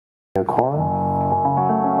A coin.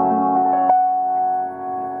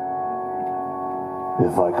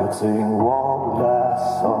 If I could sing one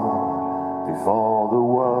last song before the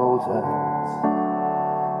world ends,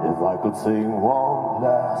 if I could sing one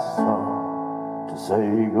last song to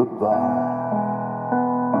say goodbye,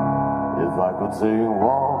 if I could sing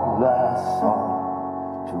one last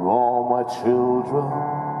song to all my children,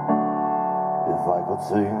 if I could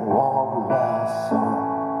sing one last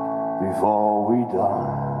song before we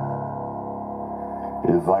die,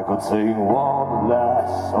 if I could sing one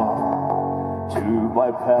last song to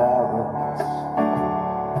my parents,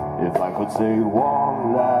 if I could sing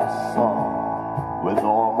one last song with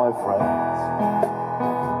all my friends,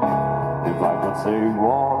 if I could sing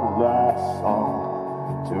one last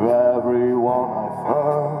song to everyone I've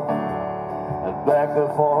hurt, and beg their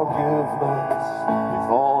forgiveness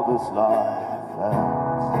before this life ends,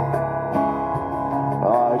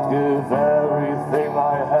 I'd give everything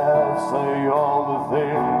I have, say all the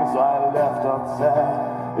things I left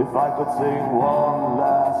unsaid. If I could sing one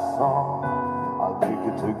last song, I'd make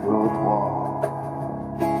it a good one.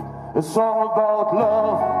 A song about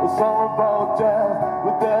love, a song about death,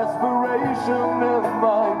 with desperation in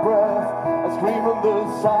my breath. I scream in the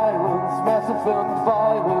silence, massive and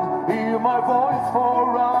violent, hear my voice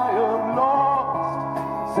for I am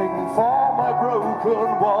lost, singing for my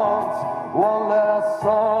broken ones, one last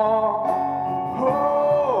song. Oh, oh,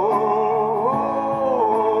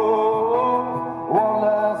 oh, one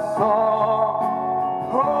last song.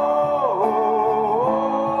 Oh, oh,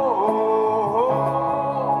 oh.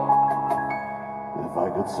 If I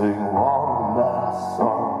could sing one last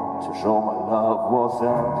song to show my love was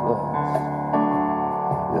endless,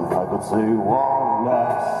 if I could sing one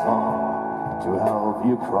last song to help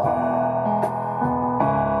you cry,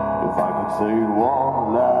 if I could sing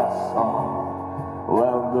one last song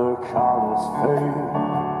when the colors fade,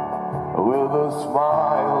 with a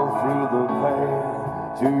smile through the pain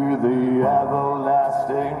to the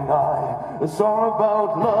everlasting night. A song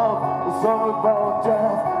about love, a song about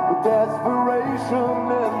death, with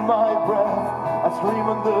desperation in my breath. I scream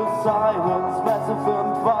in the silence, massive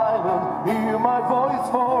and violent, hear my voice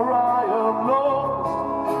for I am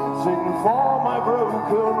lost, sing for my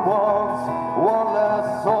broken ones, one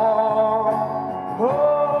last song. Oh, oh,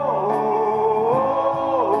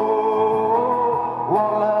 oh,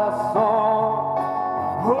 one last song.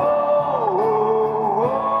 Oh,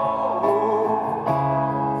 oh,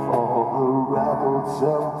 oh, for the rebels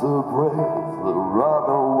and the brave, the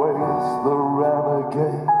runaways, the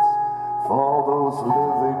renegades, for those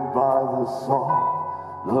living by the song,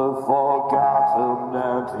 the forgotten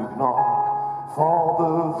and ignored, for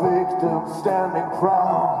the victims standing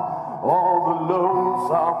proud, all the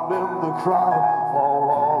lonesome in the crowd, for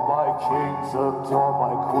all my kings and all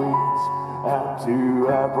my queens, and to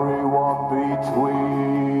everyone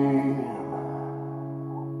between.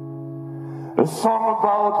 A song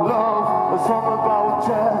about love, a song about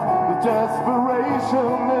death, the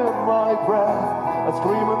desperation in my breath. I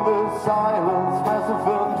scream in the silence, massive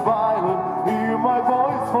and violent, hear my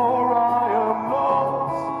voice for I am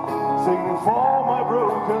lost, singing for my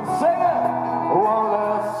broken, sing it, one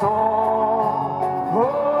last song. Oh,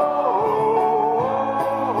 oh,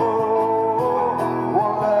 oh, oh,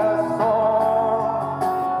 one last song.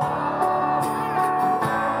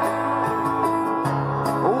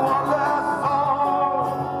 One last song.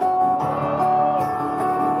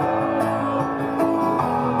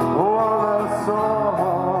 One last song.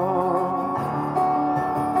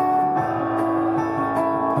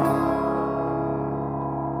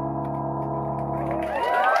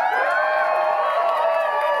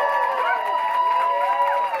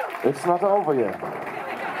 It's not over yet.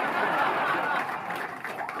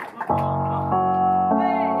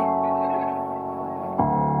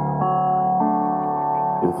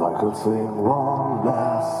 If I could sing one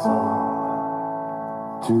last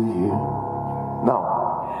song to you. No.